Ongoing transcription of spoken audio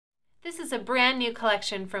This is a brand new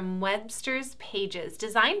collection from Websters Pages,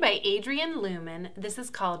 designed by Adrienne Looman. This is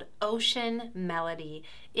called Ocean Melody.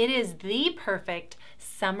 It is the perfect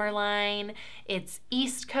summer line. It's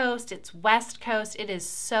East Coast, it's West Coast. It is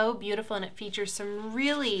so beautiful and it features some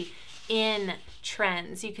really in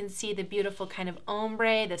trends. You can see the beautiful kind of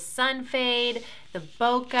ombre, the sun fade, the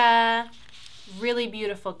bokeh, really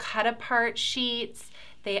beautiful cut apart sheets.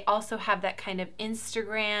 They also have that kind of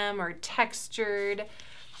Instagram or textured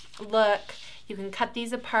look. You can cut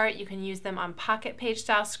these apart. You can use them on pocket page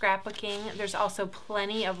style scrapbooking. There's also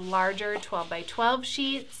plenty of larger 12 by 12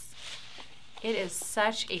 sheets. It is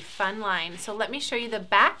such a fun line. So let me show you the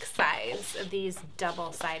back sides of these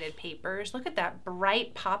double-sided papers. Look at that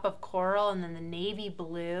bright pop of coral and then the navy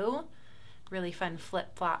blue. Really fun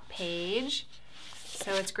flip-flop page.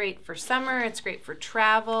 So it's great for summer, it's great for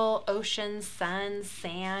travel, ocean, sun,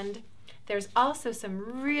 sand. There's also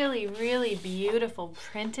some really, really beautiful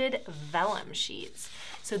printed vellum sheets.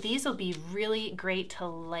 So these will be really great to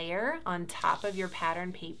layer on top of your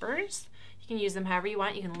pattern papers. You can use them however you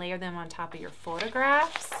want. You can layer them on top of your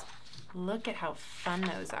photographs. Look at how fun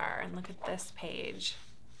those are, and look at this page.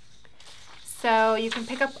 So you can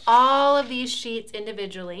pick up all of these sheets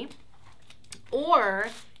individually, or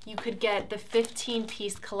you could get the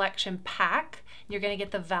 15-piece collection pack. You're going to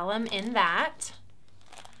get the vellum in that.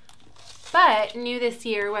 But new this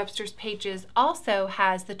year, Webster's Pages also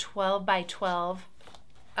has the 12 by 12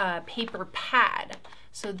 paper pad.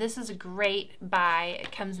 So this is a great buy.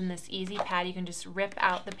 It comes in this easy pad. You can just rip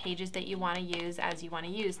out the pages that you want to use as you want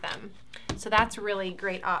to use them. So that's a really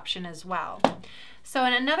great option as well. So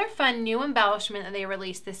another fun new embellishment that they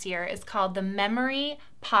released this year is called the Memory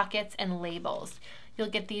Pockets and Labels. You'll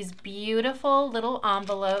get these beautiful little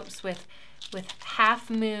envelopes with half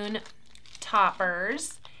moon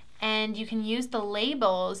toppers. And you can use the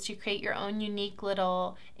labels to create your own unique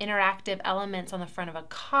little interactive elements on the front of a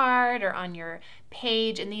card or on your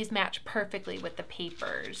page, and these match perfectly with the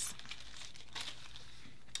papers.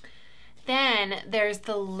 Then there's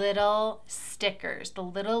the little stickers, the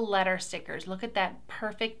little letter stickers. Look at that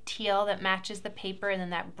perfect teal that matches the paper and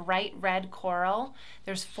then that bright red coral.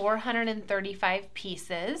 There's 435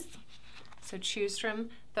 pieces, so choose from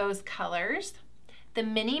those colors. The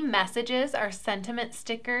mini messages are sentiment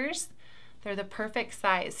stickers. They're the perfect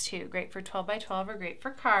size too. Great for 12 by 12 or great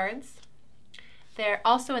for cards. They're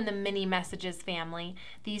also in the mini messages family.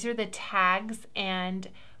 These are the tags and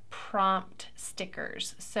prompt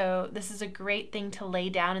stickers. So this is a great thing to lay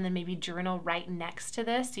down and then maybe journal right next to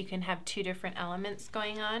this. You can have two different elements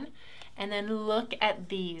going on. And then look at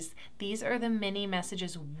these. These are the mini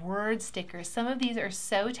messages word stickers. Some of these are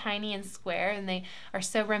so tiny and square, and they are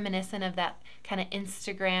so reminiscent of that kind of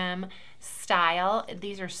Instagram style.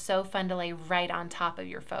 These are so fun to lay right on top of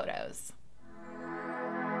your photos.